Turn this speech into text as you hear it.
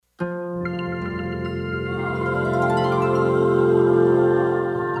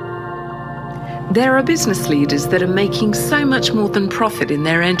There are business leaders that are making so much more than profit in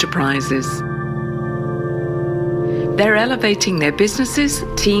their enterprises. They're elevating their businesses,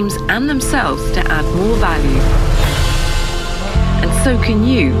 teams, and themselves to add more value. And so can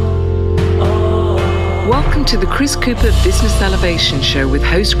you. Welcome to the Chris Cooper Business Elevation Show with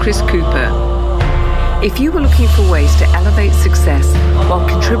host Chris Cooper. If you are looking for ways to elevate success while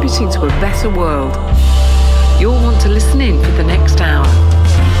contributing to a better world, you'll want to listen in for the next hour.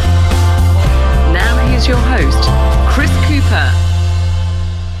 Now here's your host, Chris Cooper.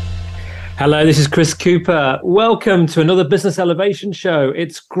 Hello, this is Chris Cooper. Welcome to another Business Elevation Show.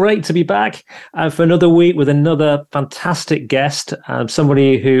 It's great to be back for another week with another fantastic guest,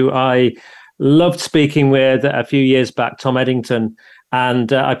 somebody who I loved speaking with a few years back, Tom Eddington.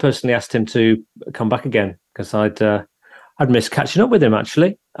 And I personally asked him to come back again because I'd missed catching up with him,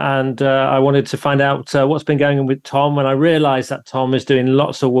 actually. And I wanted to find out what's been going on with Tom. And I realized that Tom is doing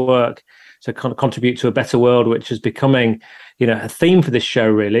lots of work to contribute to a better world, which is becoming, a theme for this show,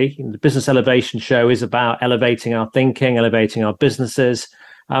 really. The Business Elevation Show is about elevating our thinking, elevating our businesses,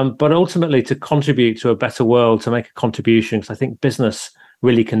 but ultimately to contribute to a better world, to make a contribution, because I think business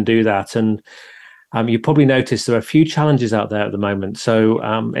really can do that. And you probably noticed there are a few challenges out there at the moment. So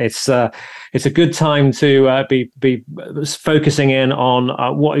it's a good time to be focusing in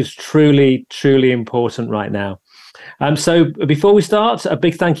on what is truly, truly important right now. So before we start, a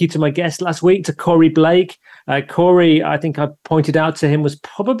big thank you to my guest last week, to Corey Blake. Corey, I think I pointed out to him, was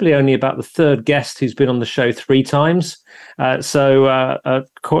probably only about the third guest who's been on the show 3 times. So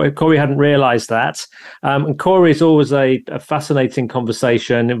Corey hadn't realized that. And Corey is always a fascinating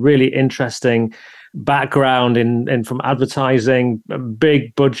conversation, a really interesting background in from advertising,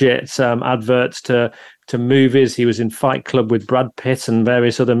 big budget adverts to movies. He was in Fight Club with Brad Pitt and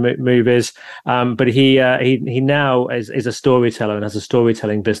various other movies. But he now is a storyteller and has a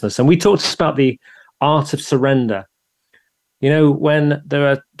storytelling business. And we talked about the art of surrender. When there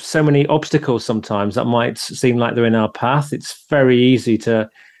are so many obstacles sometimes that might seem like they're in our path, it's very easy to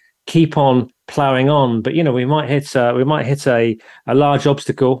keep on plowing on. But we might hit a large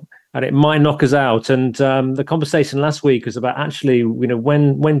obstacle and it might knock us out. And the conversation last week was about actually,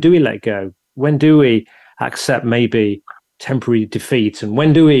 when do we let go? When do we accept maybe temporary defeat? And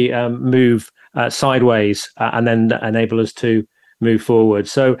when do we move sideways and then enable us to move forward?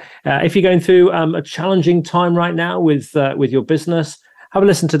 So if you're going through a challenging time right now with your business, have a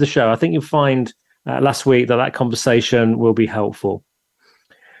listen to the show. I think you'll find last week that conversation will be helpful.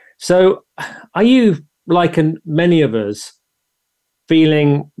 So are you, like many of us,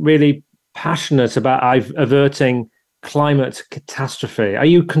 feeling really passionate about averting climate catastrophe? Are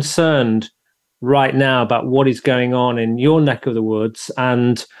you concerned right now about what is going on in your neck of the woods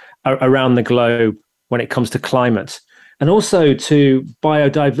and around the globe when it comes to climate? And also to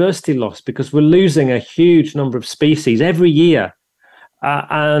biodiversity loss, because we're losing a huge number of species every year.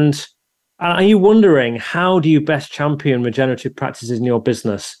 And are you wondering, how do you best champion regenerative practices in your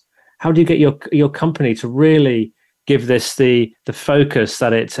business? How do you get your company to really give this the focus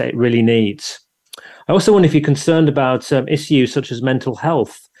that it really needs? I also wonder if you're concerned about issues such as mental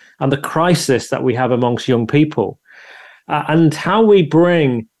health and the crisis that we have amongst young people, and how we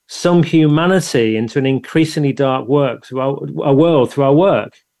bring some humanity into an increasingly dark world through our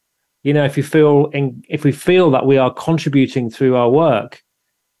work. If we feel that we are contributing through our work,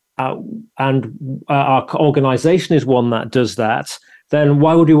 and our organization is one that does that, then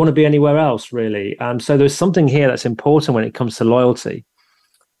why would we want to be anywhere else, really? So there's something here that's important when it comes to loyalty.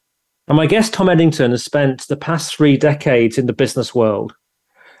 And my guest, Tom Eddington, has spent the past 3 decades in the business world.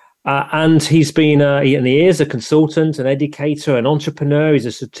 And he's been, he is a consultant, an educator, an entrepreneur. He's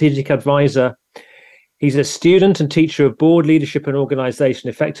a strategic advisor. He's a student and teacher of board leadership and organization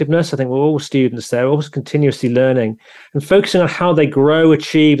effectiveness. I think we're all students there, always continuously learning and focusing on how they grow,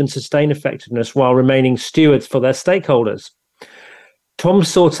 achieve, and sustain effectiveness while remaining stewards for their stakeholders. Tom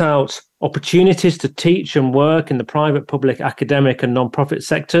sought out opportunities to teach and work in the private, public, academic, and non-profit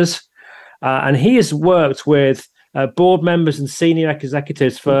sectors. And he has worked with board members and senior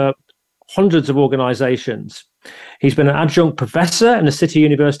executives for hundreds of organizations. He's been an adjunct professor in the City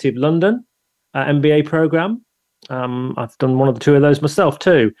University of London, M.B.A. program. I've done one of the 2 of those myself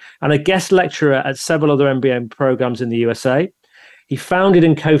too, and a guest lecturer at several other M.B.A. programs in the U.S.A. He founded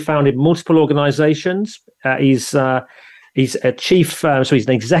and co-founded multiple organizations. He's a chief, so he's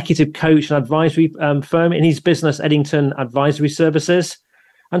an executive coach and advisory firm in his business, Eddington Advisory Services.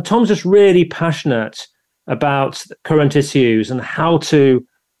 And Tom's just really passionate about current issues and how to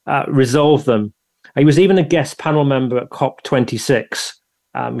resolve them. He was even a guest panel member at COP26,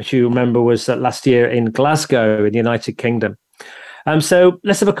 which you remember was last year in Glasgow in the United Kingdom. So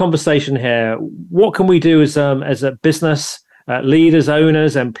let's have a conversation here. What can we do as a business, leaders,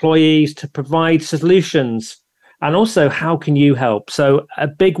 owners, employees to provide solutions? And also, how can you help? So a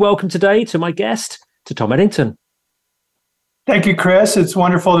big welcome today to my guest, to Tom Eddington. Thank you, Chris. It's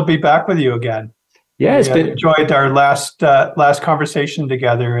wonderful to be back with you again. Yeah, it's been enjoyed our last conversation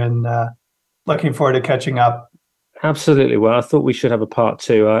together, and looking forward to catching up. Absolutely. Well, I thought we should have a part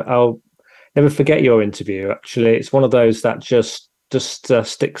two. I'll never forget your interview. Actually, it's one of those that just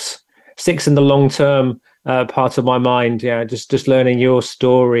sticks in the long term part of my mind. Yeah, just learning your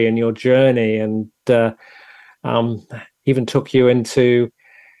story and your journey, and even took you into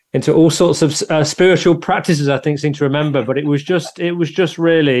all sorts of spiritual practices, I think, seem to remember. But it was just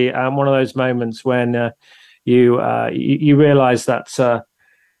really one of those moments when you realize that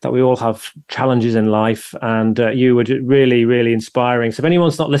we all have challenges in life, and you were really, really inspiring. So if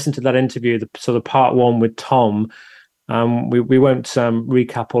anyone's not listened to that interview, the sort of part one with Tom, we won't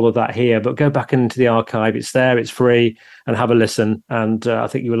recap all of that here, but go back into the archive. It's there, it's free, and have a listen. And I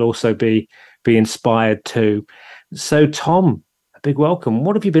think you will also be inspired too. So Tom, a big welcome.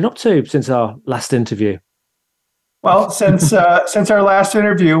 What have you been up to since our last interview? Well, since our last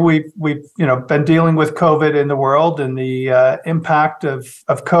interview, we've been dealing with COVID in the world and the impact of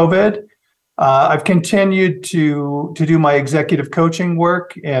COVID. I've continued to do my executive coaching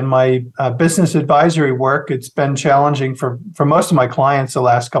work and my business advisory work. It's been challenging for most of my clients the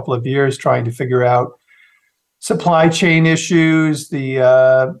last couple of years, trying to figure out supply chain issues,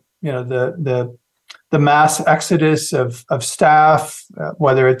 the mass exodus of staff,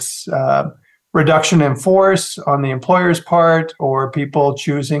 whether it's reduction in force on the employer's part, or people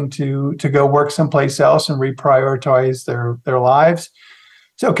choosing to go work someplace else and reprioritize their lives.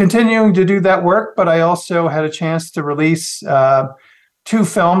 So continuing to do that work, but I also had a chance to release 2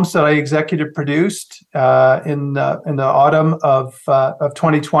 films that I executive produced in the autumn of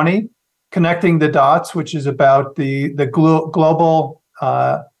 2020, Connecting the Dots, which is about the global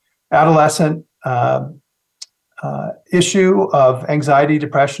adolescent issue of anxiety,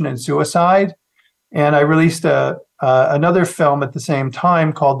 depression, and suicide. And I released another film at the same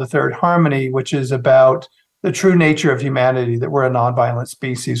time called The Third Harmony, which is about the true nature of humanity, that we're a nonviolent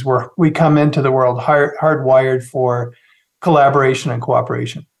species, where we come into the world hardwired for collaboration and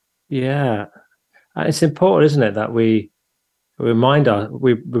cooperation. Yeah. It's important, isn't it, that we remind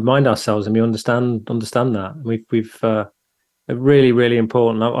ourselves and we understand that. We've really, really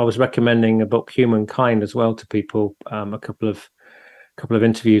important. I was recommending a book, Humankind, as well, to people a couple of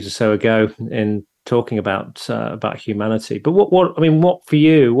interviews or so ago, in talking about humanity. But what for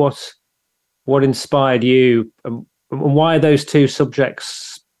you? What inspired you, and why are those 2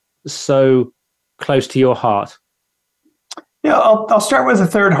 subjects so close to your heart? Yeah, I'll start with The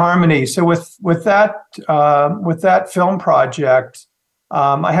Third Harmony. So with that film project,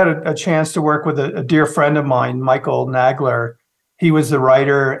 I had a chance to work with a dear friend of mine, Michael Nagler. He was the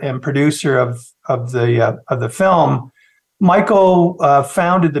writer and producer of the film. Michael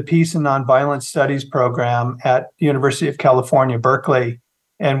founded the Peace and Nonviolence Studies program at the University of California, Berkeley,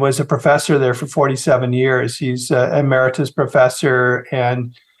 and was a professor there for 47 years. He's an emeritus professor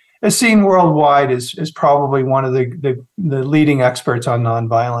and is seen worldwide as probably one of the leading experts on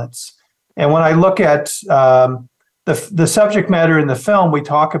nonviolence. And when I look at the subject matter in the film we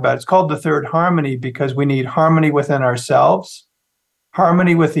talk about, it's called The Third Harmony because we need harmony within ourselves,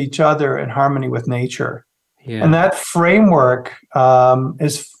 harmony with each other, and harmony with nature. Yeah. And that framework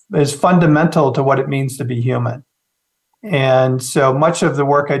is fundamental to what it means to be human. And so much of the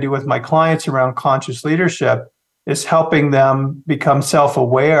work I do with my clients around conscious leadership is helping them become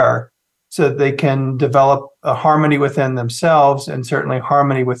self-aware so that they can develop a harmony within themselves and certainly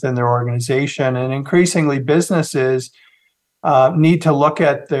harmony within their organization. And increasingly, businesses need to look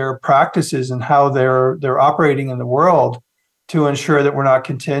at their practices and how they're operating in the world to ensure that we're not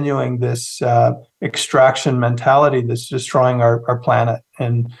continuing this extraction mentality that's destroying our planet.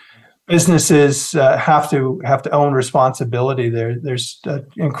 And businesses have to own responsibility. There's an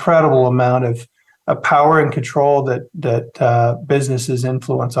incredible amount of power and control that businesses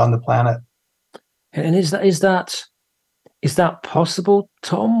influence on the planet. And is that possible,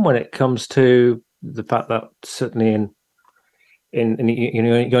 Tom? When it comes to the fact that certainly in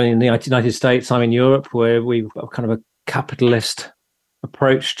the United States, I'm in Europe, where we've got kind of a capitalist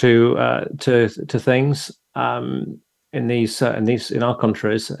approach to things. In our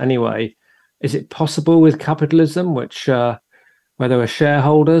countries anyway, is it possible with capitalism, which where there are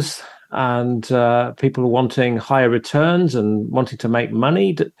shareholders and people wanting higher returns and wanting to make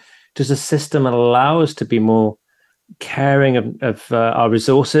money, does the system allow us to be more caring of our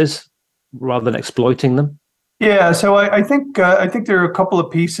resources rather than exploiting them? Yeah, so I think there are a couple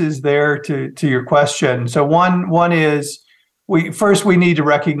of pieces there to your question. So one is we need to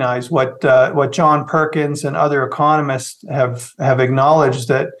recognize what John Perkins and other economists have acknowledged,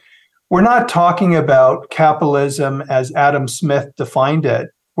 that we're not talking about capitalism as Adam Smith defined it.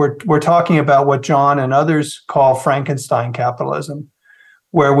 We're talking about what John and others call Frankenstein capitalism,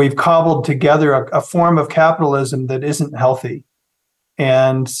 where we've cobbled together a form of capitalism that isn't healthy.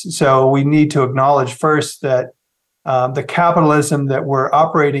 And so we need to acknowledge first that the capitalism that we're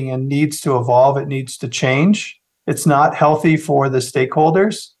operating in needs to evolve. It needs to change. It's not healthy for the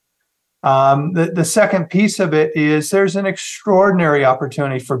stakeholders. The second piece of it is there's an extraordinary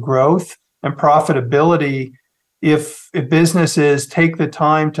opportunity for growth and profitability if businesses take the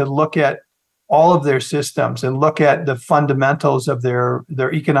time to look at all of their systems and look at the fundamentals of their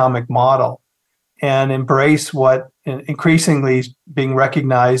economic model and embrace what increasingly is being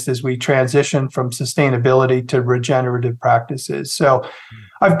recognized as we transition from sustainability to regenerative practices. So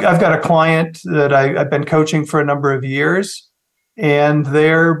I've got a client that I've been coaching for a number of years, and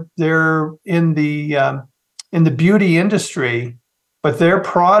they're in the beauty industry, but their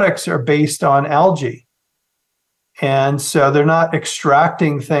products are based on algae. And so they're not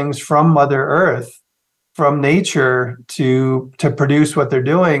extracting things from Mother Earth, from nature to produce what they're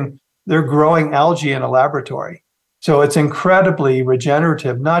doing. They're growing algae in a laboratory. So it's incredibly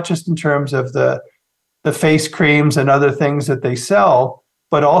regenerative, not just in terms of the face creams and other things that they sell,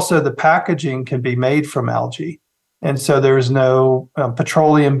 but also the packaging can be made from algae. And so there's no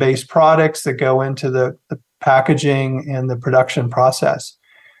petroleum-based products that go into the packaging and the production process.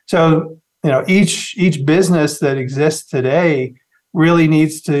 So, each business that exists today really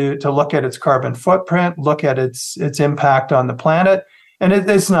needs to look at its carbon footprint, look at its impact on the planet. And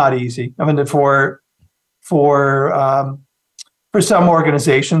it's not easy. I mean, for some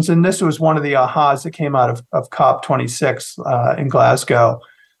organizations, and this was one of the ahas that came out of COP26 in Glasgow,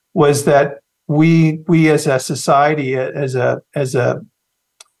 was that we as a society, as a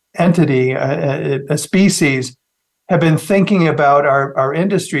entity, a species, have been thinking about our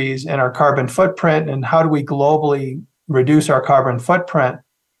industries and our carbon footprint and how do we globally reduce our carbon footprint.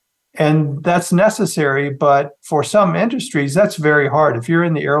 And that's necessary, but for some industries, that's very hard. If you're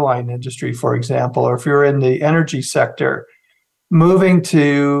in the airline industry, for example, or if you're in the energy sector, moving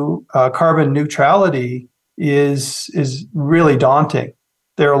to carbon neutrality is really daunting.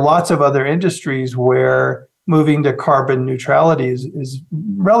 There are lots of other industries where moving to carbon neutrality is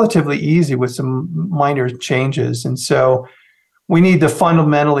relatively easy with some minor changes. And so we need to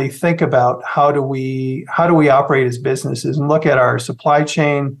fundamentally think about how do we operate as businesses and look at our supply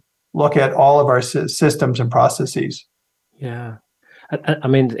chain, look at all of our systems and processes. Yeah. I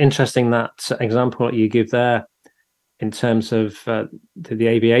mean, interesting that example that you give there in terms of the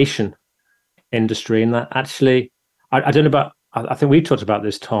aviation industry, and that actually, I don't know about, I think we talked about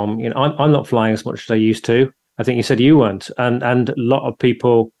this, Tom. I'm not flying as much as I used to. I think you said you weren't. And a lot of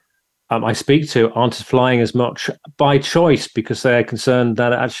people I speak to aren't flying as much by choice because they're concerned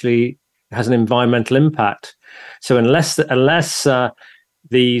that it actually has an environmental impact. So unless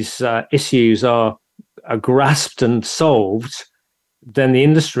these issues are grasped and solved, then the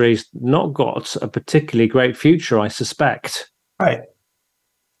industry's not got a particularly great future, I suspect. Right.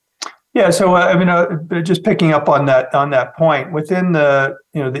 Yeah. So just picking up on that point, within the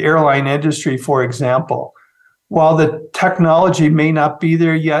airline industry, for example, while the technology may not be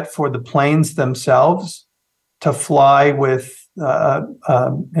there yet for the planes themselves to fly with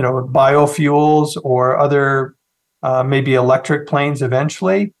biofuels or other maybe electric planes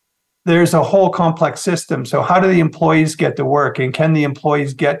eventually, there's a whole complex system. So how do the employees get to work, and can the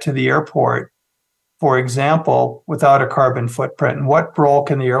employees get to the airport, for example, without a carbon footprint? And what role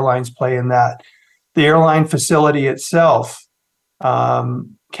can the airlines play in that? The airline facility itself,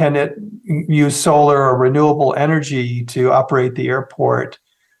 can it use solar or renewable energy to operate the airport?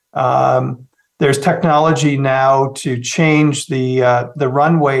 There's technology now to change the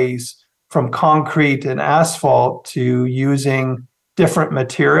runways from concrete and asphalt to using different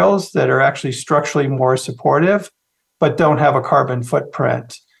materials that are actually structurally more supportive, but don't have a carbon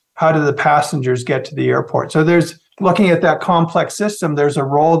footprint. How do the passengers get to the airport? So there's, looking at that complex system, there's a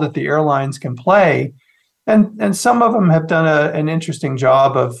role that the airlines can play. And some of them have done an interesting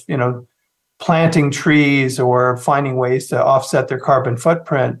job of, planting trees or finding ways to offset their carbon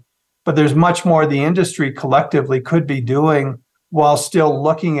footprint. But there's much more the industry collectively could be doing while still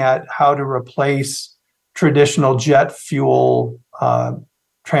looking at how to replace traditional jet fuel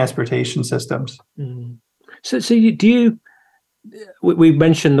transportation systems. Mm. So we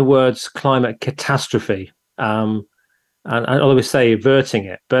mentioned the words climate catastrophe, and I always say averting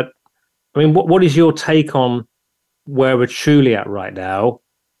it, but I mean, what is your take on where we're truly at right now,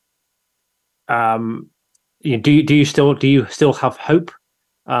 do you still have hope?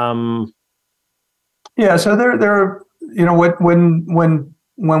 Yeah. So there,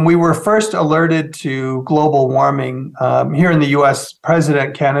 when we were first alerted to global warming here in the U.S.,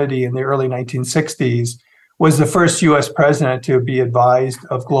 President Kennedy in the early 1960s was the first U.S. president to be advised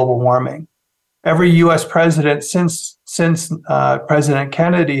of global warming. Every U.S. president since President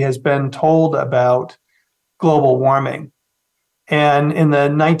Kennedy has been told about global warming. And in the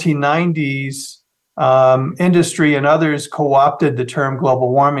 1990s, industry and others co-opted the term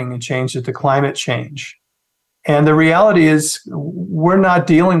global warming and changed it to climate change. And the reality is we're not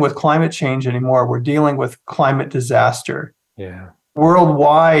dealing with climate change anymore. We're dealing with climate disaster. Yeah.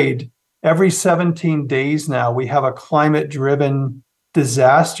 Worldwide, every 17 days now, we have a climate-driven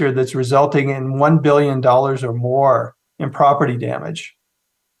disaster that's resulting in $1 billion or more in property damage.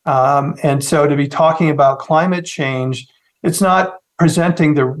 And so to be talking about climate change, it's not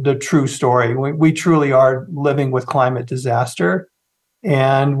presenting the true story. We truly are living with climate disaster,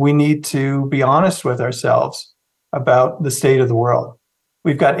 and we need to be honest with ourselves about the state of the world.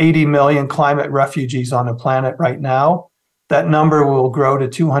 We've got 80 million climate refugees on the planet right now. That number will grow to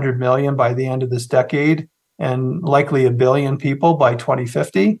 200 million by the end of this decade, and likely 1 billion people by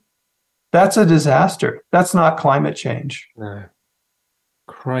 2050. That's a disaster. That's not climate change. No.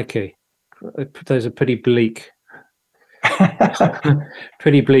 Crikey. Those are pretty bleak.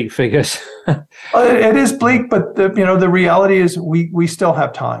 Pretty bleak figures. Well, it is bleak, but the reality is we still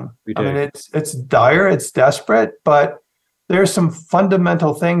have time. I mean, it's dire, it's desperate, but there's some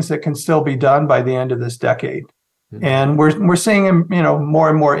fundamental things that can still be done by the end of this decade. Mm-hmm. And we're seeing more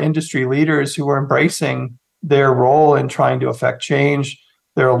and more industry leaders who are embracing their role in trying to affect change.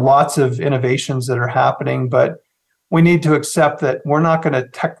 There are lots of innovations that are happening, but we need to accept that we're not going to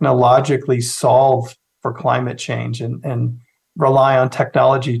technologically solve for climate change and rely on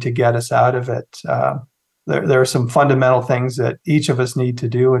technology to get us out of it. There are some fundamental things that each of us need to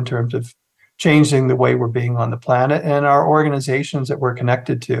do in terms of changing the way we're being on the planet, and our organizations that we're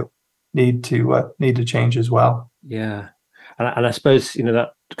connected to need to change as well. Yeah, and I suppose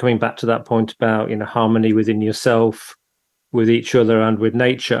that coming back to that point about harmony within yourself, with each other, and with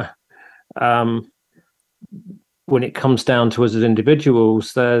nature. When it comes down to us as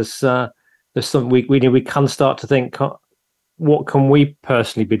individuals, there's something we can start to think: what can we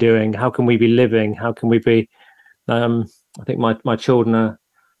personally be doing? How can we be living? How can we be? I think my children are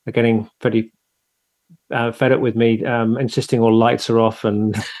getting pretty fed up with me insisting all lights are off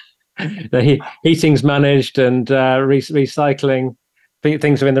and the heating's managed and recycling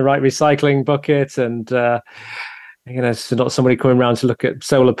things are in the right recycling bucket, and so not somebody coming around to look at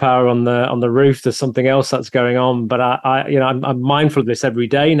solar power on the roof. There's something else that's going on. But I'm mindful of this every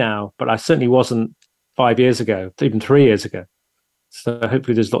day now. But I certainly wasn't 5 years ago, even 3 years ago. So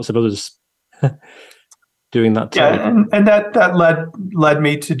hopefully there's lots of others doing that too. Yeah, and that led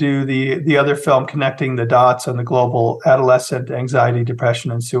me to do the other film, Connecting the Dots on the global adolescent anxiety,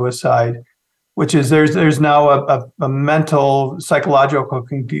 depression, and suicide, which is there's now a mental psychological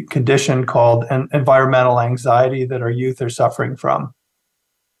condition called environmental anxiety that our youth are suffering from,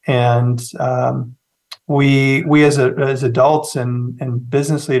 and we as adults and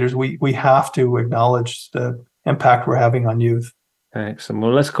business leaders we have to acknowledge the impact we're having on youth. Excellent.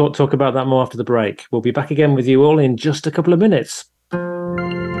 Well, let's talk about that more after the break. We'll be back again with you all in just a couple of minutes.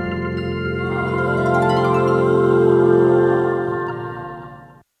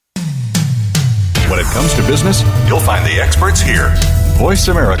 When it comes to business, you'll find the experts here. Voice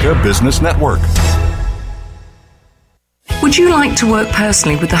America Business Network. Would you like to work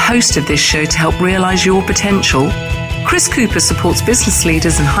personally with the host of this show to help realize your potential? Chris Cooper supports business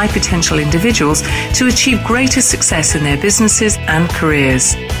leaders and high potential individuals to achieve greater success in their businesses and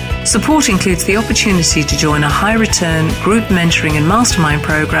careers. Support includes the opportunity to join a high return group mentoring and mastermind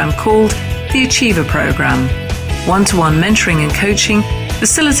program called the Achiever Program. One-to-one mentoring and coaching,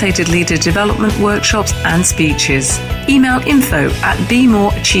 facilitated leader development workshops and speeches. Email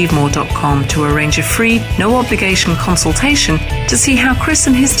info@bemoreachievemore.com to arrange a free, no obligation consultation to see how Chris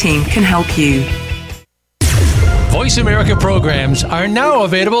and his team can help you. Voice America programs are now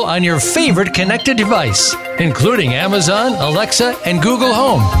available on your favorite connected device, including Amazon, Alexa, and Google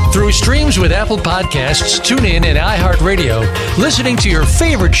Home. Through streams with Apple Podcasts, TuneIn, and iHeartRadio, listening to your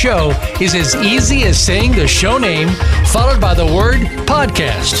favorite show is as easy as saying the show name followed by the word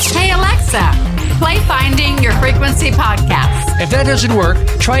podcast. Hey, Alexa, play Finding Your Frequency podcast. If that doesn't work,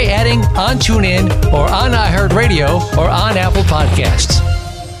 try adding on TuneIn or on iHeartRadio or on Apple Podcasts.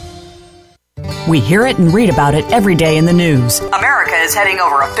 We hear it and read about it every day in the news. America is heading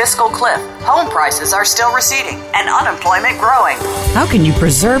over a fiscal cliff, home prices are still receding, and unemployment growing. How can you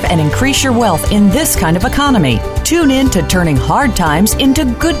preserve and increase your wealth in this kind of economy? Tune in to Turning Hard Times into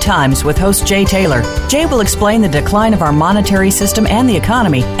Good Times with host Jay Taylor. Jay will explain the decline of our monetary system and the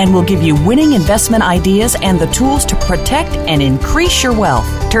economy, and will give you winning investment ideas and the tools to protect and increase your wealth.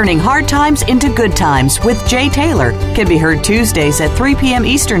 Turning Hard Times into Good Times with Jay Taylor can be heard Tuesdays at 3 p.m.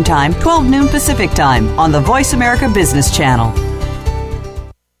 Eastern Time, 12 noon Pacific Time on the Voice America Business Channel.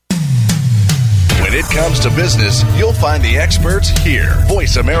 When it comes to business, you'll find the experts here.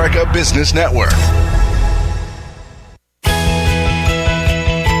 Voice America Business Network.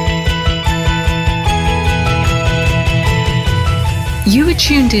 You are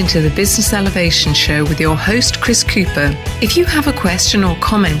tuned into the Business Elevation Show with your host, Chris Cooper. If you have a question or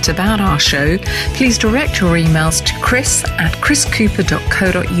comment about our show, please direct your emails to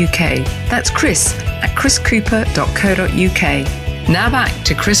chris@chriscooper.co.uk. That's chris@chriscooper.co.uk. Now back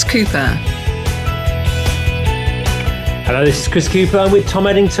to Chris Cooper. Hello, this is Chris Cooper. I'm with Tom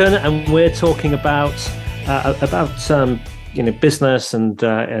Eddington, and we're talking about business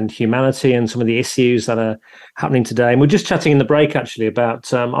and humanity and some of the issues that are happening today. And we're just chatting in the break actually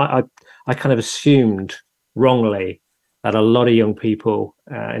about I kind of assumed wrongly that a lot of young people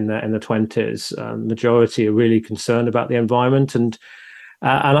in the 20s, majority are really concerned about the environment. And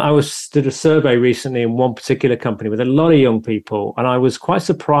I did a survey recently in one particular company with a lot of young people, and I was quite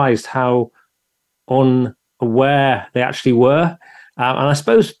surprised how unaware they actually were. And I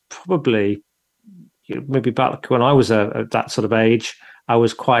suppose probably maybe back when I was at that sort of age, I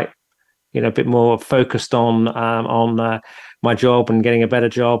was quite, a bit more focused on my job and getting a better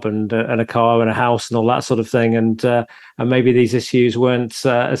job and a car and a house and all that sort of thing. And maybe these issues weren't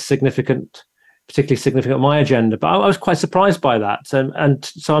as particularly significant on my agenda. But I was quite surprised by that. And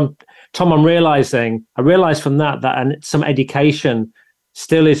so I realized from that and some education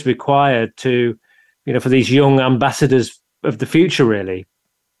still is required to, for these young ambassadors of the future, really.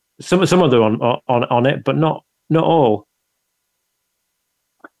 Some of them on it, but not all.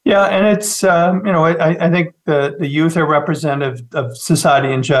 Yeah, and it's I think the youth are representative of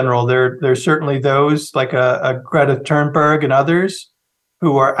society in general. There's certainly those like a Greta Thunberg and others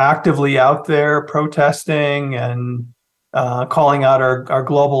who are actively out there protesting and calling out our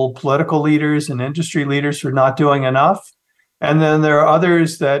global political leaders and industry leaders for not doing enough. And then there are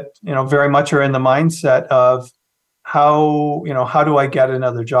others that very much are in the mindset of how do I get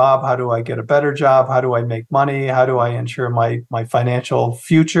another job? How do I get a better job? How do I make money? How do I ensure my financial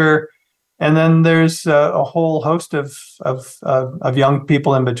future? And then there's a whole host of young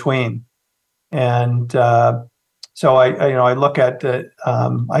people in between. And so I look at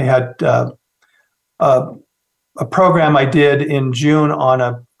I had a program I did in June on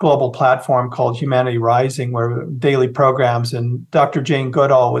a global platform called Humanity Rising, where daily programs, and Dr. Jane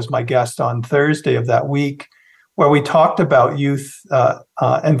Goodall was my guest on Thursday of that week, where we talked about youth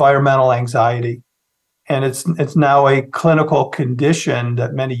environmental anxiety. And it's now a clinical condition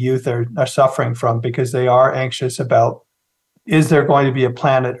that many youth are suffering from because they are anxious about, is there going to be a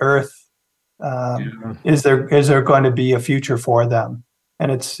planet Earth? Is there going to be a future for them?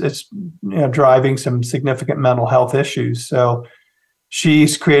 And it's driving some significant mental health issues. So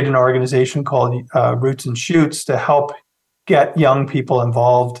she's created an organization called Roots and Shoots to help get young people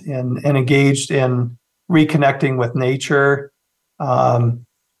involved and engaged in reconnecting with nature. I've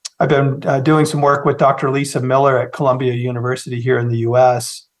been doing some work with Dr. Lisa Miller at Columbia University here in the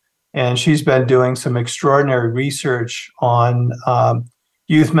U.S., and she's been doing some extraordinary research on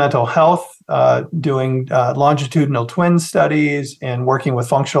youth mental health, doing longitudinal twin studies and working with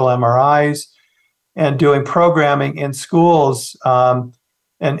functional MRIs and doing programming in schools and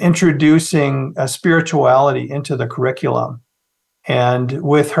introducing spirituality into the curriculum. And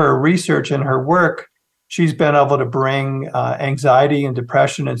with her research and her work, she's been able to bring anxiety and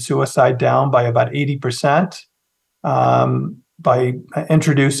depression and suicide down by about 80% by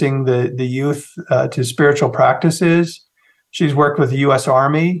introducing the youth to spiritual practices. She's worked with the U.S.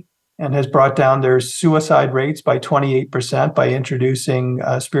 Army and has brought down their suicide rates by 28% by introducing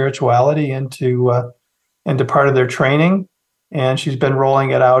spirituality into part of their training. And she's been rolling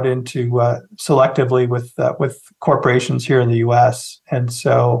it out into selectively with corporations here in the U.S. And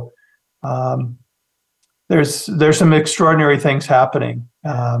so there's some extraordinary things happening.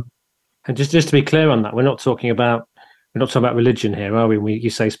 And just to be clear on that, we're not talking about religion here, are we? When you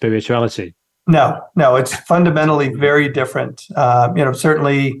say spirituality. No, it's fundamentally very different.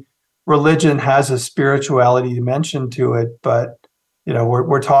 Certainly religion has a spirituality dimension to it, but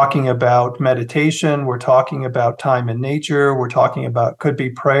we're talking about meditation, we're talking about time in nature, we're talking about could be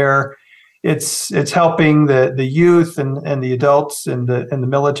prayer, It's helping the youth and the adults in the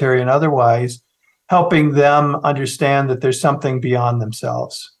military and otherwise, helping them understand that there's something beyond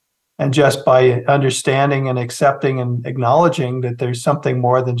themselves. And just by understanding and accepting and acknowledging that there's something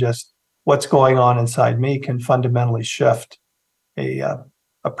more than just what's going on inside me can fundamentally shift a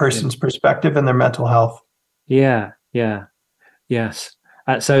person's perspective and their mental health. Yeah. Yes.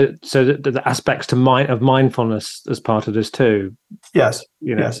 So the aspects of mindfulness as part of this too. Yes.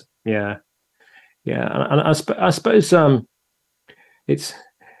 Yes. Yeah. And I suppose it's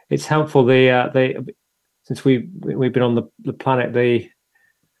helpful. Since we've been on the planet,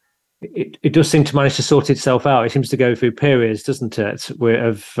 it does seem to manage to sort itself out. It seems to go through periods, doesn't it?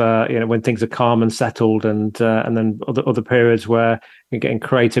 When things are calm and settled, and then other periods where you're getting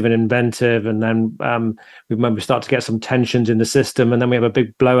creative and inventive, and then when we start to get some tensions in the system, and then we have a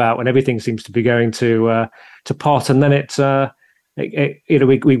big blowout when everything seems to be going to pot, and then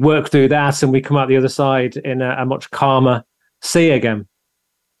we work through that, and we come out the other side in a much calmer sea again.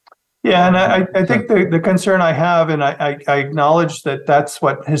 Yeah, and I think the concern I have, and I acknowledge that that's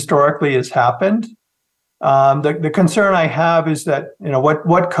what historically has happened. The concern I have is that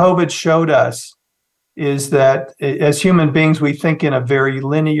what COVID showed us is that as human beings we think in a very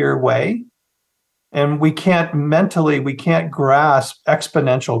linear way, and we can't grasp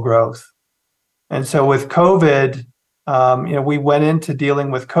exponential growth. And so with COVID, we went into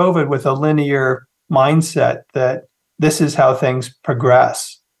dealing with COVID with a linear mindset that this is how things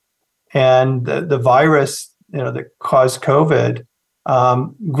progress. And the virus, that caused COVID,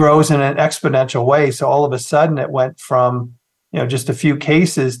 grows in an exponential way. So all of a sudden, it went from just a few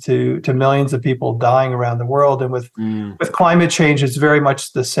cases to millions of people dying around the world. And with climate change, it's very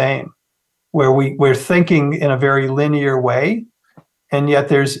much the same, where we're thinking in a very linear way, and yet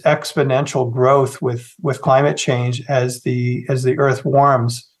there's exponential growth with climate change as the Earth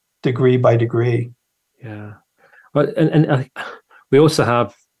warms degree by degree. Yeah, but and we also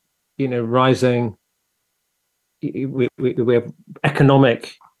have rising. We have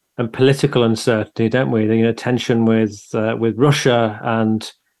economic and political uncertainty, don't we? Tension with Russia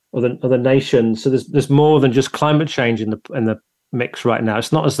and other nations. So there's more than just climate change in the mix right now.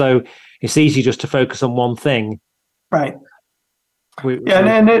 It's not as though it's easy just to focus on one thing. Right.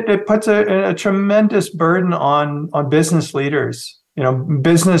 And it puts a tremendous burden on business leaders.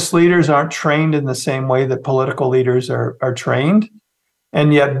 Business leaders aren't trained in the same way that political leaders are trained.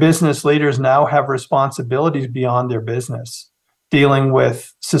 And yet business leaders now have responsibilities beyond their business, dealing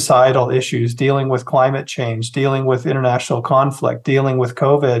with societal issues, dealing with climate change, dealing with international conflict, dealing with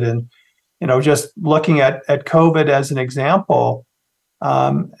COVID. And, just looking at COVID as an example,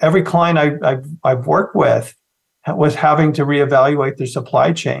 every client I've worked with was having to reevaluate their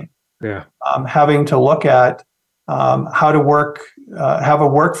supply chain. Yeah. Having to look at how to work, have a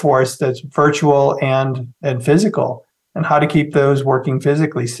workforce that's virtual and physical, and how to keep those working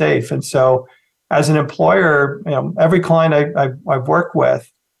physically safe. And so as an employer, every client I've worked with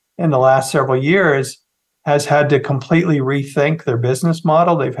in the last several years has had to completely rethink their business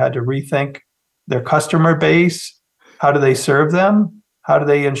model. They've had to rethink their customer base. How do they serve them? How do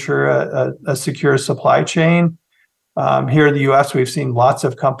they ensure a secure supply chain? Here in the U.S., we've seen lots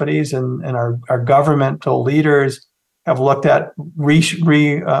of companies and our governmental leaders have looked at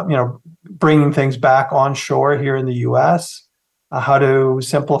bringing things back onshore here in the U.S., how to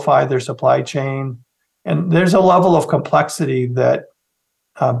simplify their supply chain. And there's a level of complexity that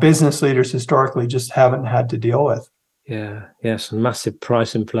business leaders historically just haven't had to deal with. Yeah, yes, and massive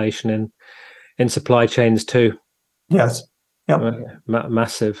price inflation in supply chains too. Yes, yep.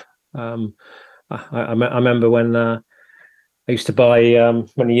 Massive. I remember when I used to buy,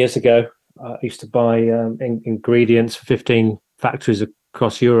 many years ago, I used to buy ingredients for 15 factories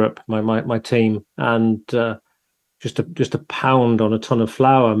across Europe, my team, and just a pound on a ton of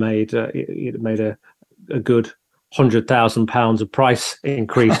flour made a good £100,000 of price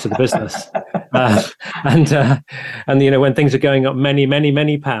increase to the business. And when things are going up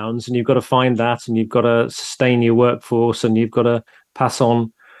many pounds, and you've got to find that, and you've got to sustain your workforce, and you've got to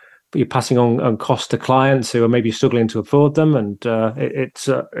you're passing on cost to clients who are maybe struggling to afford them, and it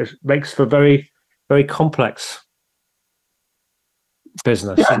makes for very, very complex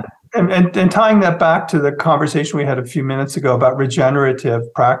business. Yeah. And tying that back to the conversation we had a few minutes ago about regenerative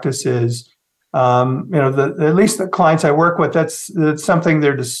practices, at least the clients I work with, that's something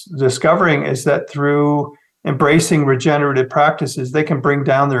they're discovering, is that through embracing regenerative practices, they can bring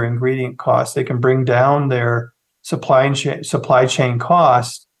down their ingredient costs, they can bring down their supply chain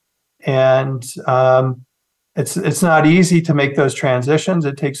costs, and it's not easy to make those transitions.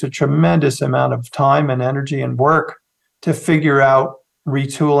 It takes a tremendous amount of time and energy and work to figure out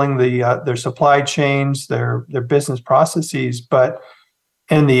retooling their supply chains, their business processes. But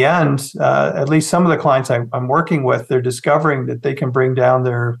in the end, at least some of the clients I'm working with, they're discovering that they can bring down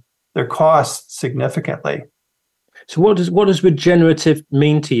their costs significantly. So what does regenerative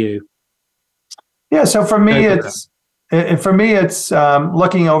mean to you? Yeah, so for me, it's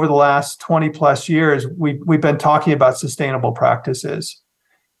looking over the last 20 plus years, we've been talking about sustainable practices.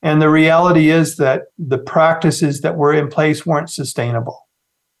 And the reality is that the practices that were in place weren't sustainable.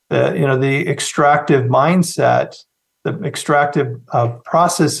 The extractive mindset, the extractive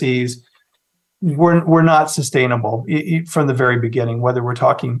processes were not sustainable from the very beginning, whether we're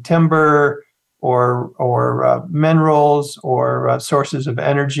talking timber or minerals or sources of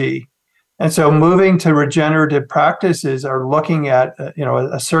energy. And so moving to regenerative practices are looking at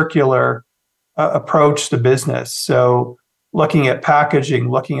a circular approach to business. So looking at packaging,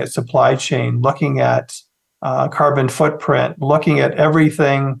 looking at supply chain, looking at carbon footprint, looking at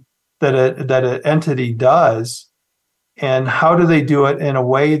everything that an entity does, and how do they do it in a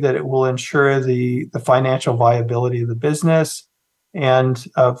way that it will ensure the financial viability of the business and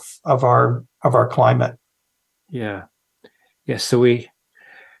of our climate. Yeah. So we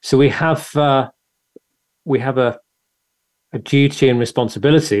have a duty and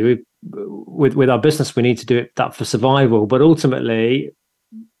responsibility. With our business, we need to do that for survival, but ultimately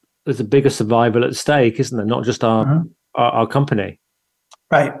there's a bigger survival at stake, isn't there? Not just our company.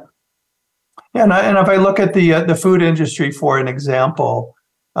 Right. Yeah, and if I look at the food industry for an example,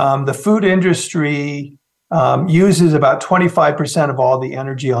 the food industry uses about 25% of all the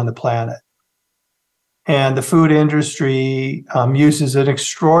energy on the planet. And the food industry uses an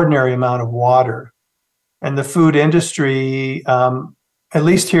extraordinary amount of water. And the food industry, at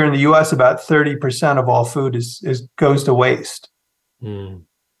least here in the U.S., about 30% of all food goes to waste. Mm.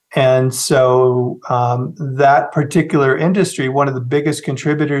 And so that particular industry, one of the biggest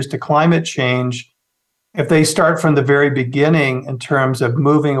contributors to climate change, if they start from the very beginning in terms of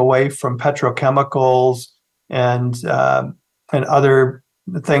moving away from petrochemicals and other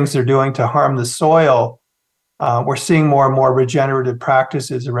things they're doing to harm the soil, we're seeing more and more regenerative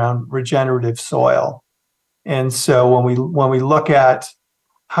practices around regenerative soil. And so when we look at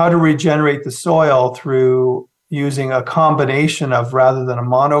how to regenerate the soil through using a combination of, rather than a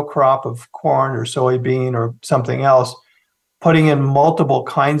monocrop of corn or soybean or something else, putting in multiple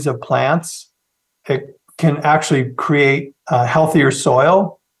kinds of plants, it can actually create healthier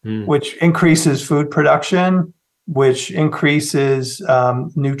soil, which increases food production, which increases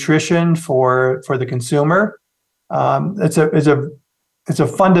nutrition for the consumer. It's a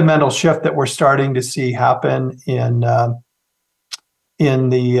fundamental shift that we're starting to see happen in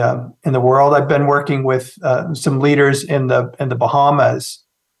the world. I've been working with some leaders in the Bahamas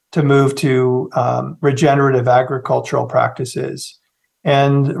to move to regenerative agricultural practices.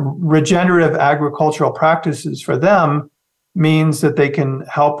 And regenerative agricultural practices for them means that they can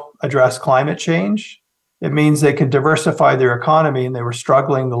help address climate change. It means they can diversify their economy, and they were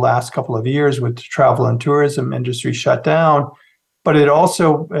struggling the last couple of years with the travel and tourism industry shut down. But it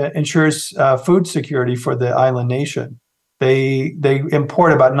also ensures food security for the island nation. They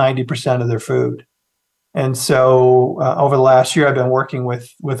import about 90% of their food. And so over the last year, I've been working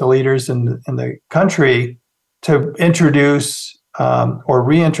with the leaders in the country to introduce or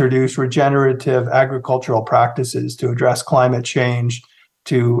reintroduce regenerative agricultural practices to address climate change,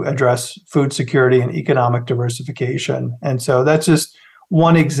 to address food security and economic diversification. And so that's just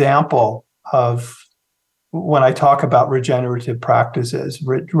one example of when I talk about regenerative practices.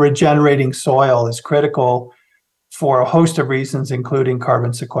 Regenerating soil is critical for a host of reasons, including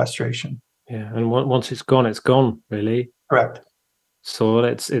carbon sequestration. Yeah, and once it's gone, really. Correct. So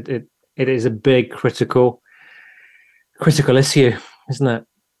it is a big critical issue, isn't it?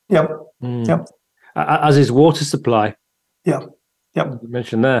 Yep. Yep. As is water supply. Yep. You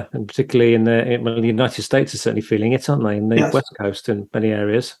mentioned there, and particularly in the United States are certainly feeling it, aren't they? In the West Coast in many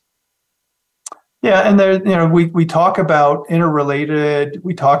areas. Yeah, and there, we talk about interrelated.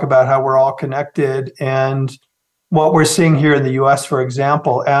 We talk about how we're all connected, and what we're seeing here in the U.S., for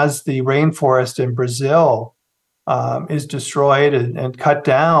example, as the rainforest in Brazil is destroyed and cut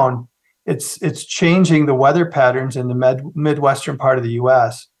down, it's changing the weather patterns in the Midwestern part of the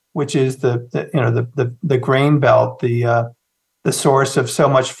U.S., which is the grain belt, the source of so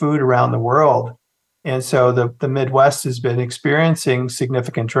much food around the world. And so the Midwest has been experiencing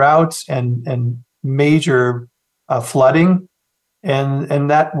significant droughts and major flooding, and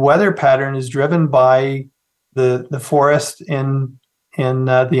that weather pattern is driven by the forest in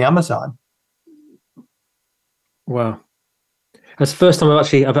the Amazon. Wow, that's the first time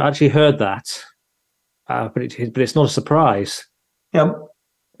I've actually heard that, but it's not a surprise. Yep.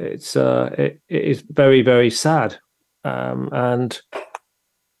 It is very, very sad, and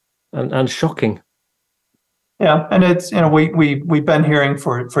shocking. Yeah, and it's we've been hearing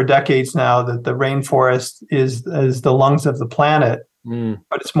for decades now that the rainforest is the lungs of the planet,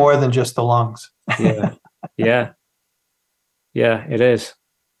 but it's more than just the lungs. Yeah, it is,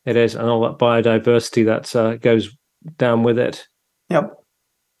 and all that biodiversity that goes down with it. Yep.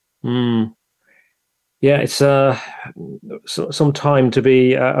 Yeah, it's some time to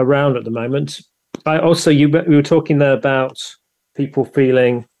be around at the moment. You were talking there about people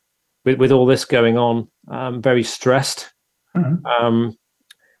feeling with all this going on, very stressed and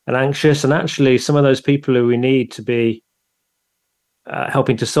anxious, and actually some of those people who we need to be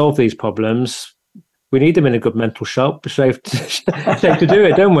helping to solve these problems, we need them in a good mental shape to do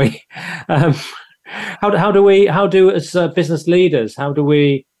it, don't we? How do as business leaders, how do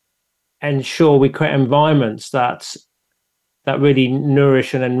we ensure we create environments that really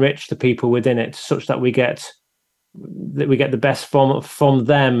nourish and enrich the people within it, such that we get the best from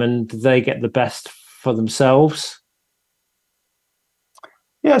them and they get the best for themselves?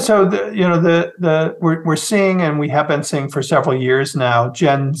 Yeah, so we're seeing, and we have been seeing for several years now,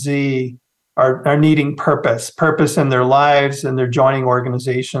 Gen Z are needing purpose in their lives, and they're joining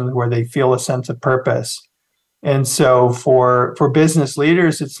organizations where they feel a sense of purpose. And so for business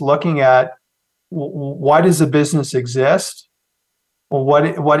leaders, it's looking at, why does a business exist? Well,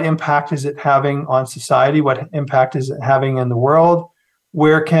 what impact is it having on society? What impact is it having in the world?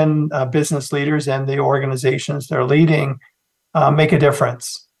 Where can business leaders and the organizations they're leading make a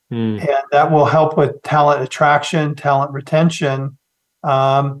difference? And that will help with talent attraction, talent retention.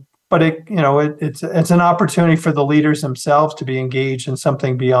 But it's an opportunity for the leaders themselves to be engaged in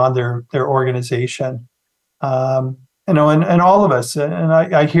something beyond their organization. And all of us, and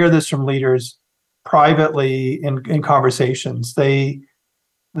I hear this from leaders privately in conversations. They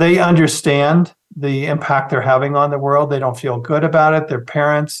understand the impact they're having on the world. They don't feel good about it. Their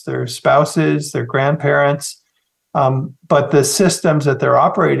parents, their spouses, their grandparents, but the systems that they're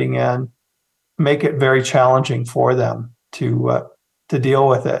operating in make it very challenging for them to deal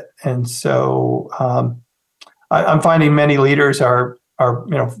with it. And so I'm finding many leaders are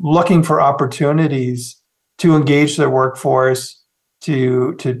looking for opportunities to engage their workforce,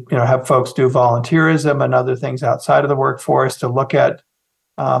 to have folks do volunteerism and other things outside of the workforce, to look at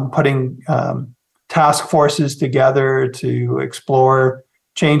putting task forces together to explore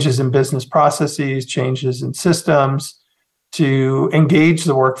changes in business processes, changes in systems, to engage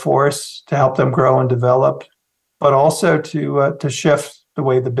the workforce, to help them grow and develop, but also to shift the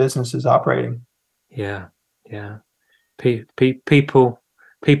way the business is operating. Yeah. People,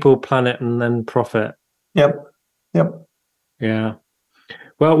 planet, and then profit. Yep. Yeah.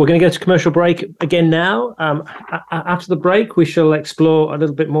 Well, we're going to go to commercial break again now. After the break, we shall explore a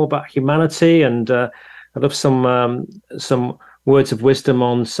little bit more about humanity, and I'd love some words of wisdom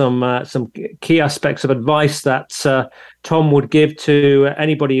on some key aspects of advice that Tom would give to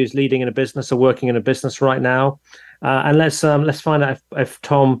anybody who's leading in a business or working in a business right now. And let's find out if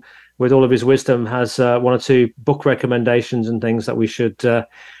Tom, with all of his wisdom, has one or two book recommendations and things that we should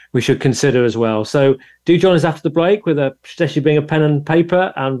consider as well. So do join us after the break with especially bring a pen and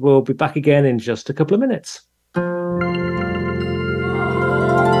paper, and we'll be back again in just a couple of minutes.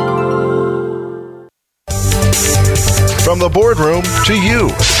 From the boardroom to you,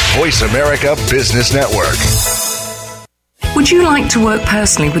 Voice America Business Network. Would you like to work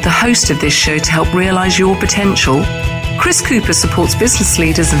personally with the host of this show to help realize your potential? Chris Cooper supports business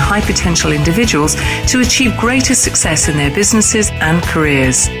leaders and high potential individuals to achieve greater success in their businesses and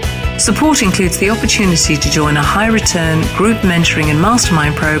careers. Support includes the opportunity to join a high return group mentoring and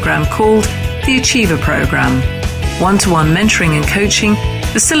mastermind program called the Achiever Program. One-to-one mentoring and coaching,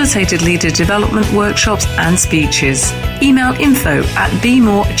 facilitated leader development workshops and speeches. Email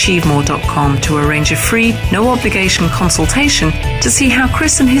info@bemoreachievemore.com to arrange a free, no obligation consultation to see how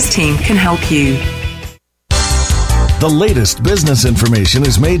Chris and his team can help you. The latest business information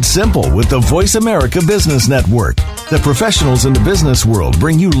is made simple with the Voice America Business Network. The professionals in the business world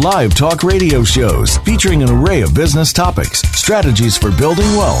bring you live talk radio shows featuring an array of business topics, strategies for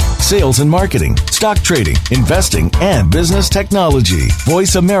building wealth, sales and marketing, stock trading, investing, and business technology.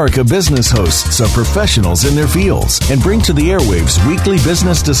 Voice America Business hosts are professionals in their fields and bring to the airwaves weekly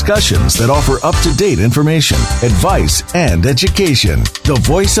business discussions that offer up-to-date information, advice, and education. The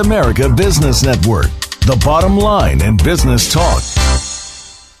Voice America Business Network. The bottom line in business talk.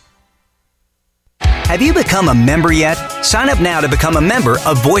 Have you become a member yet? Sign up now to become a member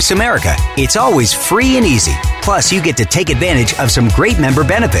of Voice America. It's always free and easy. Plus, you get to take advantage of some great member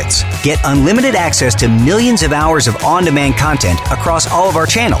benefits. Get unlimited access to millions of hours of on-demand content across all of our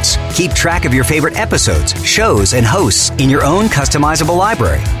channels. Keep track of your favorite episodes, shows, and hosts in your own customizable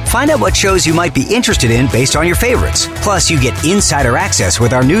library. Find out what shows you might be interested in based on your favorites. Plus, you get insider access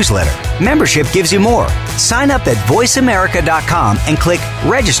with our newsletter. Membership gives you more. Sign up at voiceamerica.com and click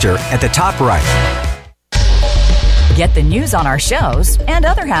register at the top right. Get the news on our shows and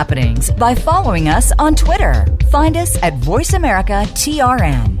other happenings by following us on Twitter. Find us at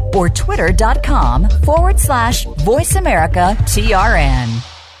VoiceAmericaTRN or twitter.com/VoiceAmericaTRN.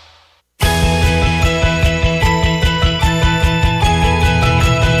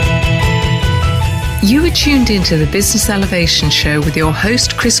 You are tuned into the Business Elevation Show with your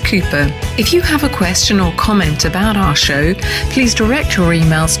host, Chris Cooper. If you have a question or comment about our show, please direct your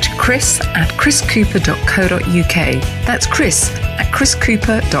emails to chris@chriscooper.co.uk. That's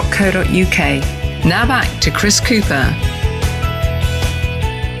chris@chriscooper.co.uk. Now back to Chris Cooper.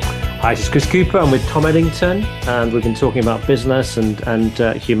 Hi, this is Chris Cooper. I'm with Tom Eddington, and we've been talking about business and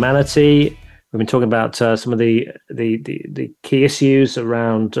humanity. We've been talking about some of the key issues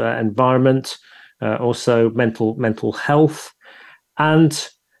around environment. Also mental health. And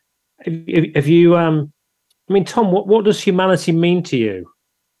if you, Tom, what does humanity mean to you?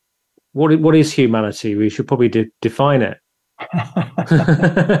 What is humanity? We should probably define it.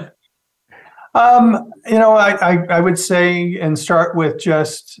 I would say, and start with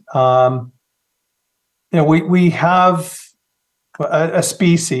just, we have a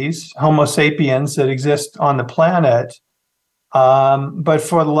species, Homo sapiens, that exists on the planet. But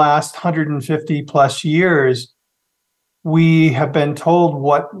for the last 150 plus years, we have been told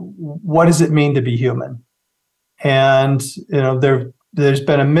what does it mean to be human, and there's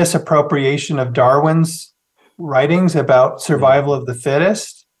been a misappropriation of Darwin's writings about survival of the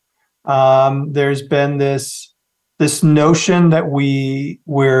fittest. There's been this notion that we're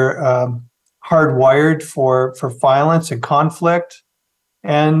hardwired for violence and conflict,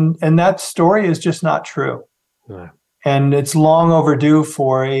 and that story is just not true. Yeah. And it's long overdue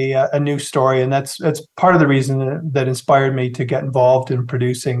for a new story, and that's part of the reason that inspired me to get involved in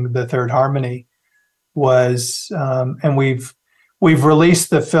producing The Third Harmony. And we've released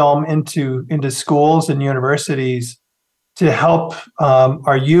the film into schools and universities to help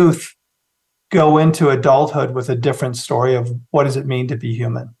our youth go into adulthood with a different story of what does it mean to be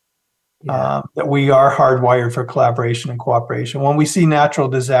human. Yeah. That we are hardwired for collaboration and cooperation. When we see natural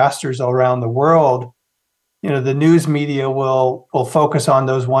disasters all around the world, the news media will focus on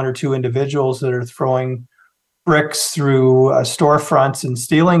those one or two individuals that are throwing bricks through storefronts and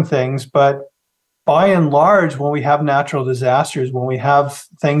stealing things. But by and large, when we have natural disasters, when we have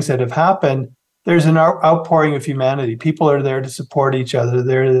things that have happened, there's an outpouring of humanity. People are there to support each other.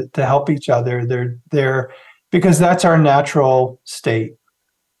 They're there to help each other. They're there because that's our natural state.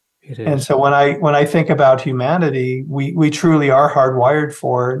 It is. And so when I think about humanity, we truly are hardwired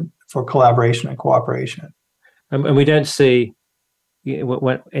for collaboration and cooperation. And we don't see,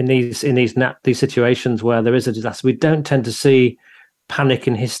 when in these situations where there is a disaster, we don't tend to see panic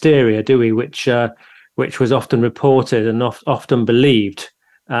and hysteria, do we? Which was often reported and often believed,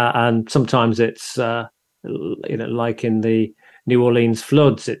 and sometimes it's like in the New Orleans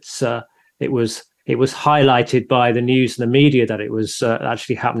floods, it was highlighted by the news and the media that it was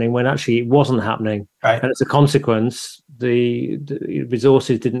actually happening when actually it wasn't happening, right. And as a consequence, the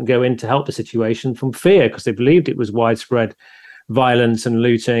resources didn't go in to help the situation from fear because they believed it was widespread violence and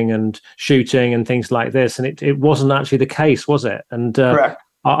looting and shooting and things like this, and it wasn't actually the case, was it? And our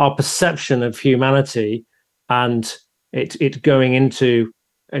perception of humanity and it going into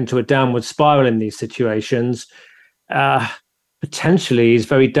a downward spiral in these situations potentially is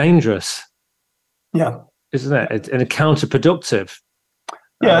very dangerous. Yeah, isn't it? And counterproductive.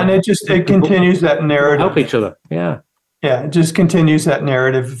 Yeah, and it continues that narrative. Help each other. Yeah. Yeah, it just continues that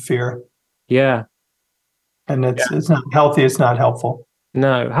narrative of fear. Yeah. And it's not healthy, it's not helpful.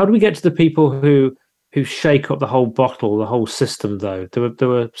 No. How do we get to the people who shake up the whole bottle, the whole system, though? There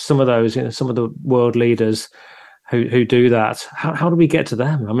were some of those, some of the world leaders who do that. How do we get to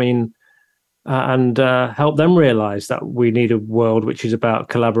them? I mean, and help them realize that we need a world which is about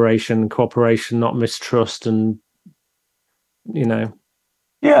collaboration, cooperation, not mistrust, and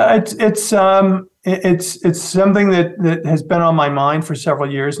Yeah, it's something that has been on my mind for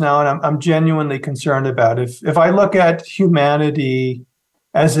several years now, and I'm genuinely concerned about it. If I look at humanity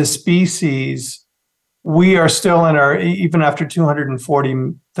as a species, we are still even after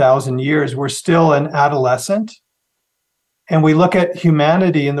 240,000 years, we're still an adolescent. and we look at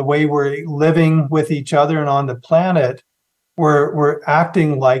humanity and the way we're living with each other and on the planet, we're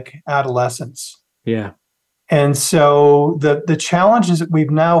acting like adolescents. Yeah. And so the challenges that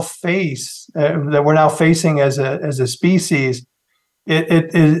we've now faced, that we're now facing as a species,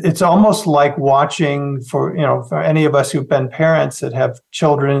 it's almost like watching for any of us who've been parents that have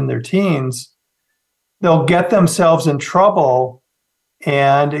children in their teens. They'll get themselves in trouble,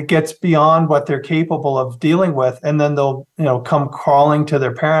 and it gets beyond what they're capable of dealing with, and then they'll come crawling to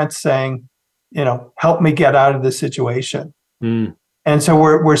their parents saying, help me get out of this situation. Mm. And so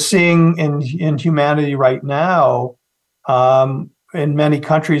we're seeing in humanity right now, in many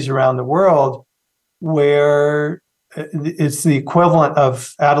countries around the world, where it's the equivalent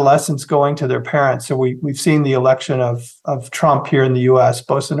of adolescents going to their parents. So we've seen the election of Trump here in the U.S.,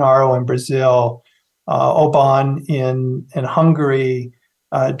 Bolsonaro in Brazil, Orbán in Hungary,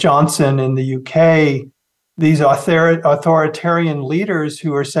 Johnson in the UK. These authoritarian leaders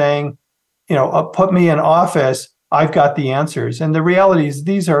who are saying, put me in office, I've got the answers. And the reality is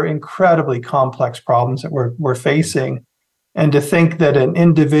these are incredibly complex problems that we're facing. And to think that an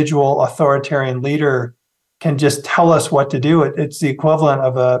individual authoritarian leader can just tell us what to do, it's the equivalent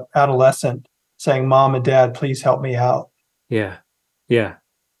of an adolescent saying, Mom and Dad, please help me out. Yeah.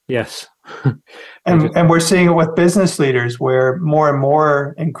 Yes. and we're seeing it with business leaders, where more and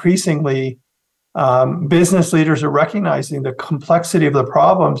more increasingly business leaders are recognizing the complexity of the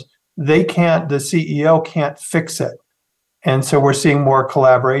problems. The CEO can't fix it. And so we're seeing more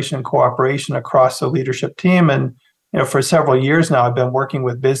collaboration, cooperation across the leadership team. And for several years now, I've been working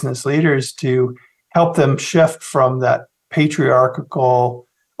with business leaders to help them shift from that patriarchal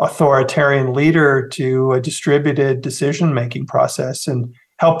authoritarian leader to a distributed decision-making process, and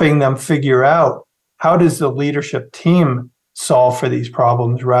helping them figure out how does the leadership team solve for these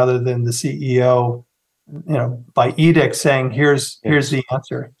problems, rather than the CEO, by edict saying, here's the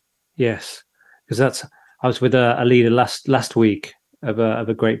answer. Yes, because I was with a leader last week of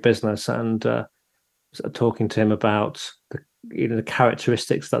a great business, and talking to him about the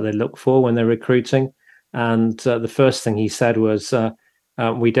characteristics that they look for when they're recruiting. And the first thing he said was,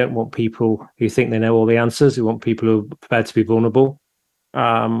 we don't want people who think they know all the answers. We want people who are prepared to be vulnerable.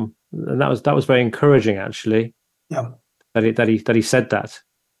 And that was very encouraging, actually. Yeah. That he said that.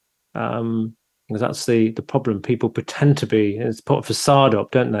 Because that's the problem. People pretend to be, it's put a facade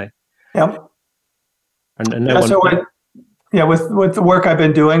up, don't they? Yeah. And with the work I've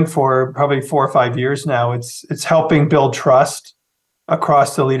been doing for probably 4 or 5 years now, it's helping build trust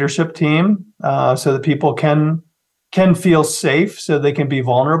across the leadership team, so that people can feel safe, so they can be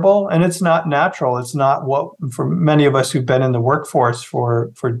vulnerable. And it's not natural. It's not what, for many of us who've been in the workforce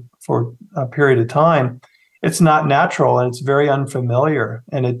for a period of time, it's not natural, and it's very unfamiliar.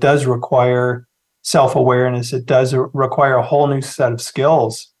 And it does require self-awareness. It does require a whole new set of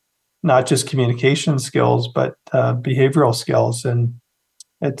skills, not just communication skills, but behavioral skills. And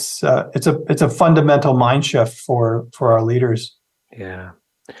it's a fundamental mind shift for our leaders. Yeah.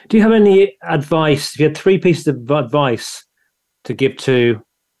 Do you have any advice? If you had 3 pieces of advice to give to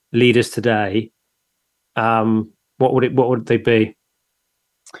leaders today, what would they be?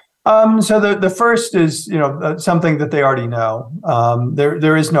 So the first is, something that they already know.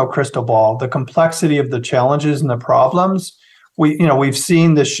 There is no crystal ball. The complexity of the challenges and the problems, we've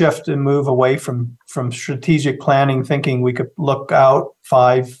seen the shift and move away from strategic planning, thinking we could look out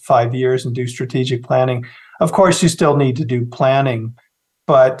five years and do strategic planning. Of course, you still need to do planning,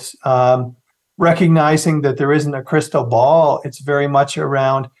 but recognizing that there isn't a crystal ball, it's very much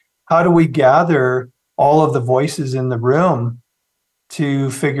around how do we gather all of the voices in the room to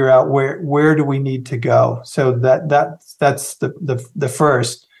figure out where do we need to go. So that's the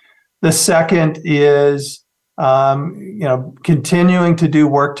first. The second is continuing to do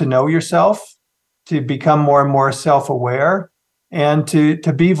work to know yourself, to become more and more self-aware, and to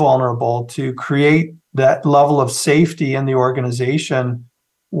be vulnerable, to create that level of safety in the organization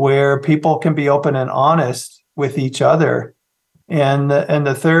where people can be open and honest with each other. And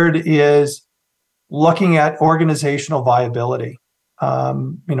the third is looking at organizational viability.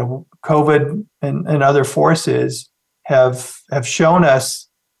 COVID and other forces have shown us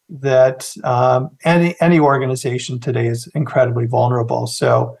that any organization today is incredibly vulnerable.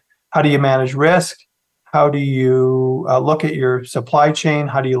 So how do you manage risk? How do you look at your supply chain?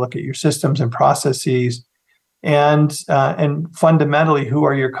 How do you look at your systems and processes? And fundamentally, who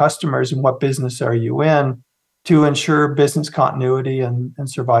are your customers and what business are you in, to ensure business continuity and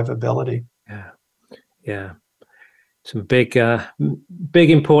survivability? Yeah. Some big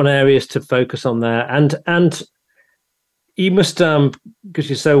important areas to focus on there. And you must, because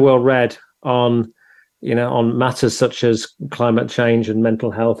you're so well read on on matters such as climate change and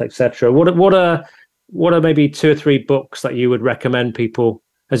mental health, etc. What are maybe 2 or 3 books that you would recommend people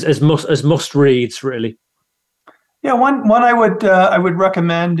as must reads, really? Yeah, one I would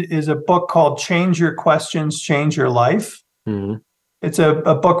recommend is a book called Change Your Questions, Change Your Life. Mm-hmm. It's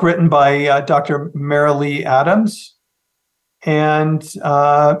a book written by Dr. Marilee Adams. And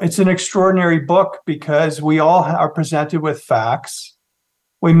it's an extraordinary book because we all are presented with facts.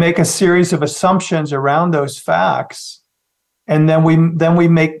 We make a series of assumptions around those facts, and then we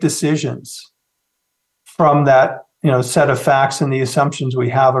make decisions from that set of facts and the assumptions we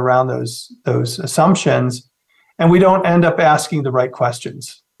have around those assumptions, and we don't end up asking the right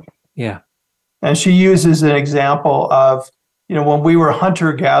questions. Yeah. And she uses an example of when we were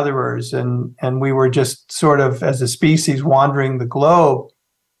hunter-gatherers and we were just sort of as a species wandering the globe,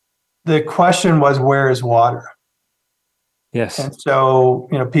 the question was, where is water? Yes. And so,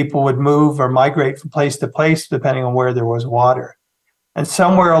 people would move or migrate from place to place depending on where there was water. And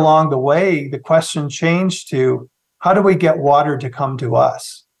somewhere along the way, the question changed to, how do we get water to come to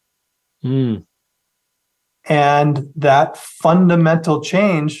us? Mm. And that fundamental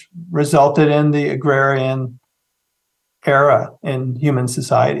change resulted in the agrarian era in human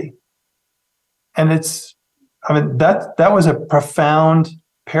society. And that was a profound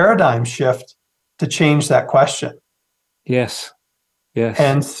paradigm shift to change that question. Yes.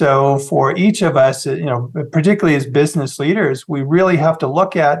 And so for each of us, particularly as business leaders, we really have to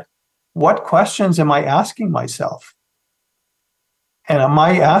look at, what questions am I asking myself? And am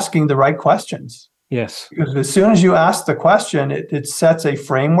I asking the right questions? Yes. Because as soon as you ask the question, it sets a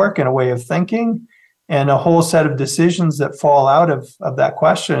framework and a way of thinking and a whole set of decisions that fall out of that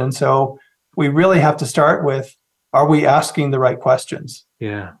question. And so we really have to start with, are we asking the right questions?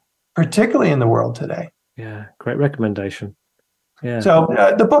 Yeah. Particularly in the world today. Yeah, great recommendation. Yeah. So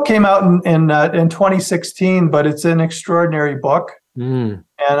the book came out in 2016, but it's an extraordinary book. Mm.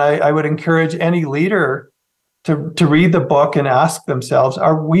 And I would encourage any leader to read the book and ask themselves,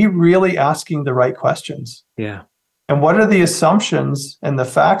 are we really asking the right questions? Yeah. And what are the assumptions and the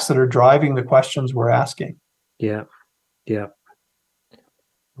facts that are driving the questions we're asking? Yeah. Yeah.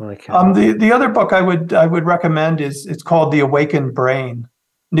 Okay. The other book I would recommend it's called The Awakened Brain: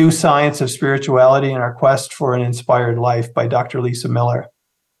 New Science of Spirituality and Our Quest for an Inspired Life by Dr. Lisa Miller.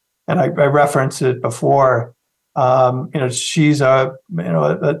 And I referenced it before. She's a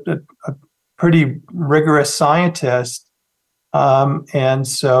pretty rigorous scientist. And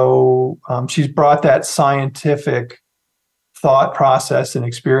so she's brought that scientific thought process and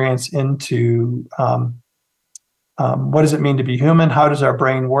experience into what does it mean to be human? How does our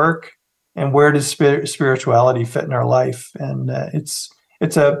brain work? And where does spirituality fit in our life? And it's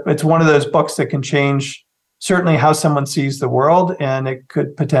one of those books that can change certainly how someone sees the world, and it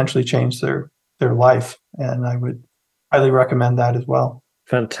could potentially change their life. And I would highly recommend that as well.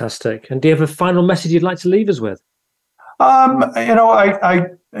 Fantastic. And do you have a final message you'd like to leave us with?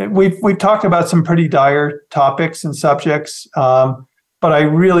 We've talked about some pretty dire topics and subjects, but I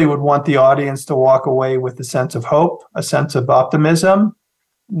really would want the audience to walk away with a sense of hope, a sense of optimism.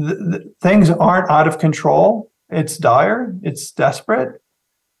 Things aren't out of control. It's dire, it's desperate,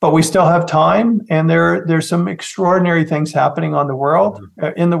 but we still have time, and there's some extraordinary things happening in the world,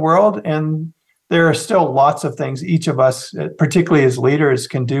 and there are still lots of things each of us, particularly as leaders,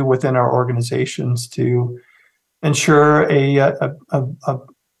 can do within our organizations to ensure a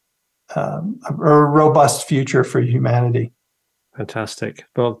robust future for humanity. Fantastic.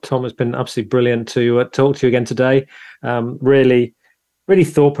 Well, Tom, it's been absolutely brilliant to talk to you again today. Really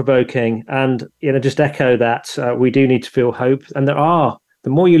thought-provoking, and just echo that we do need to feel hope. And the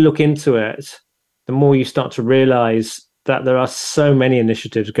more you look into it, the more you start to realize that there are so many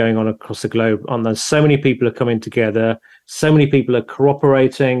initiatives going on across the globe. So many people are coming together. So many people are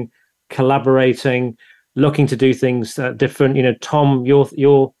cooperating, collaborating, looking to do things different. Tom,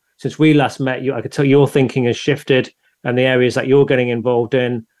 you're since we last met, I could tell your thinking has shifted, and the areas that you're getting involved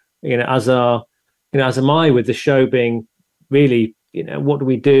in, as am I, with the show being really, what do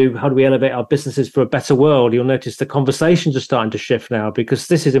we do? How do we elevate our businesses for a better world? You'll notice the conversations are starting to shift now, because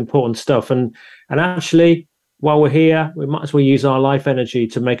this is important stuff. And actually, while we're here, we might as well use our life energy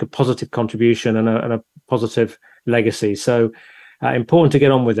to make a positive contribution and a positive legacy. So important to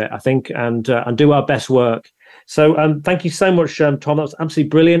get on with it, I think, and do our best work. So thank you so much, Tom. That was absolutely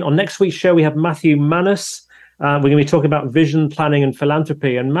brilliant. On next week's show, we have Matthew Manus. We're going to be talking about vision, planning, and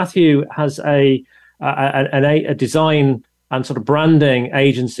philanthropy. And Matthew has a design and sort of branding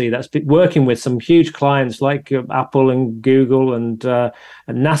agency that's been working with some huge clients like Apple and Google and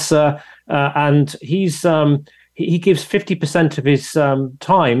NASA. And he gives 50% of his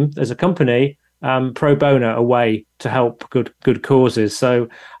time as a company pro bono away to help good causes. So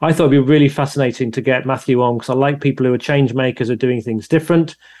I thought it'd be really fascinating to get Matthew on, because I like people who are change makers, are doing things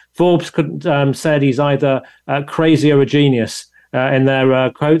different. Forbes said he's either crazy or a genius in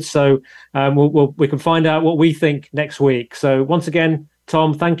their quotes. So we can find out what we think next week. So once again,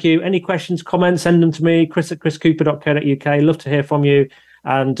 Tom, thank you. Any questions, comments, send them to me, chris@chriscooper.co.uk. Love to hear from you,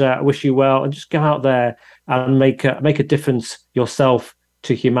 and wish you well. And just go out there and make a difference yourself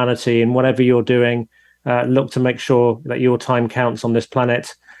to humanity in whatever you're doing. Look to make sure that your time counts on this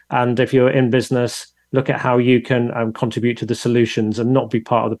planet. And if you're in business, look at how you can contribute to the solutions and not be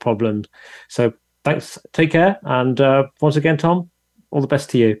part of the problem. So thanks. Take care. And once again, Tom, all the best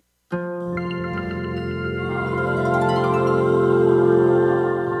to you.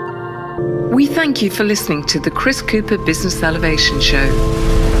 We thank you for listening to the Chris Cooper Business Elevation Show.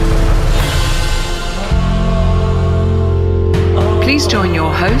 Please join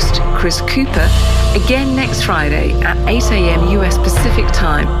your host, Chris Cooper, again next Friday at 8 a.m. US Pacific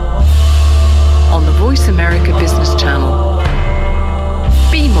Time on the Voice America Business Channel.